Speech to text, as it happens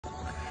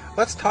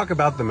let's talk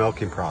about the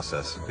milking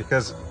process,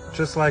 because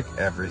just like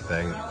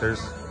everything,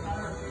 there's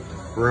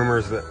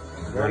rumors that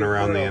run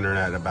around the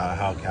internet about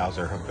how cows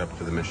are hooked up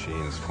to the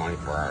machines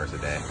 24 hours a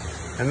day.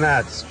 And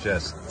that's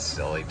just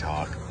silly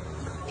talk.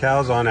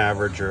 Cows on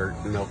average are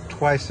milked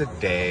twice a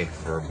day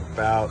for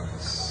about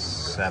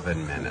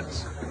 7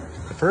 minutes.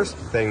 The first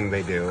thing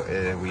we do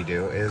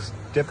is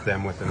dip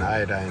them with an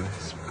iodine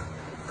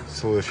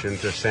solution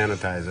to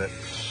sanitize it.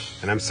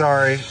 And I'm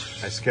sorry,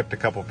 I skipped a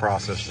couple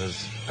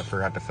processes. I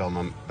forgot to film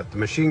them. But the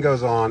machine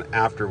goes on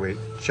after we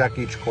check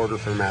each quarter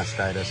for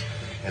mastitis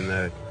and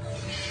the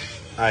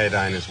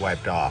iodine is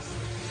wiped off.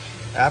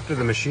 After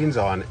the machine's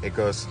on, it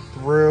goes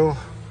through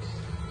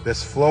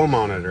this flow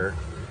monitor,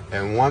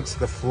 and once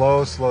the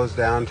flow slows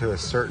down to a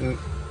certain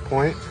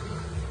point,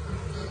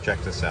 check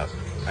this out.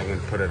 I can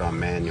put it on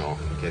manual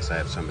in case I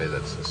have somebody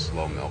that's a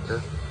slow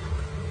milker,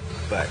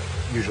 but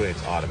usually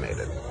it's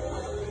automated.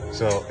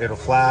 So it'll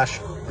flash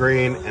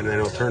green and then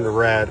it'll turn to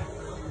red,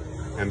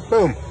 and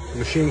boom, the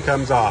machine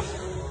comes off,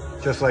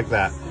 just like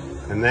that.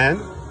 And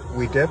then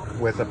we dip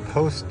with a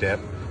post dip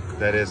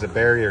that is a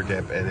barrier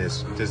dip and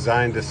is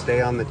designed to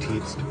stay on the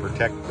teats to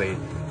protect the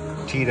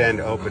teat end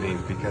opening,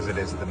 because it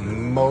is the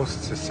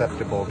most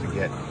susceptible to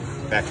get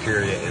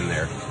bacteria in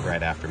there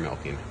right after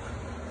milking.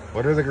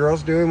 What are the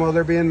girls doing while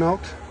they're being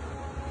milked?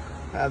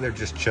 They're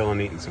just chilling,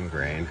 eating some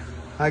grain.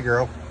 Hi,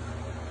 girl.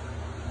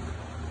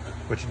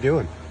 What you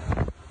doing?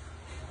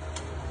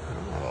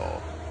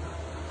 Oh.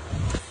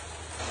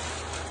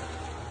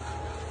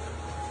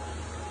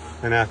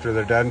 And after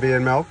they're done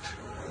being milked,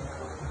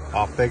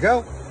 off they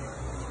go.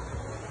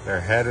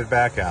 They're headed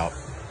back out.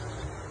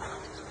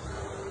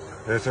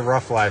 It's a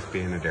rough life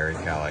being a dairy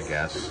cow, I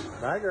guess.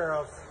 Bye,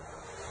 girls.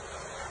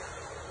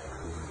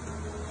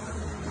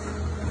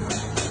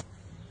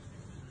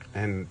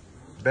 And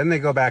then they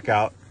go back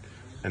out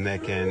and they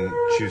can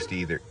choose to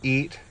either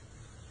eat,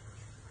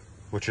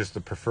 which is the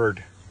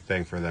preferred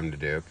thing for them to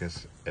do,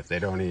 because if they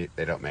don't eat,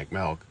 they don't make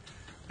milk.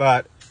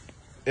 But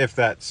if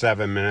that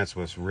 7 minutes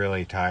was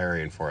really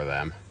tiring for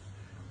them,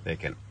 they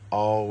can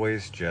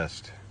always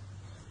just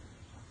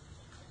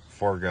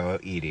forego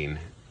eating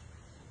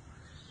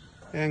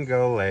and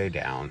go lay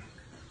down,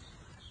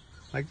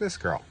 like this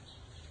girl.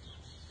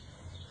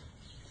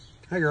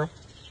 Hi, girl.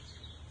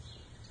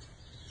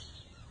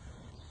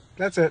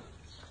 That's it.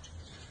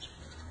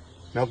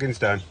 Milking's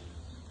done.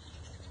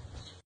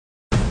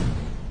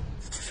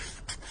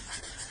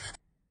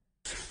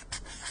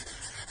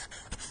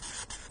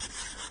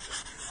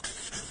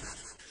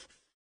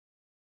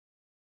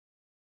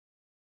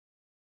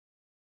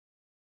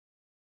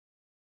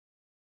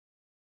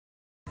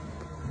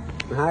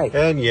 Hi.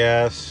 And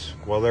yes,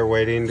 while they're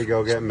waiting to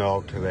go get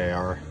milked, they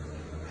are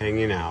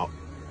hanging out,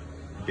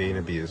 being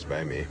abused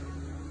by me.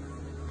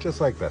 Just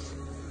like this.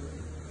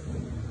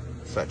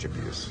 Such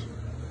abuse.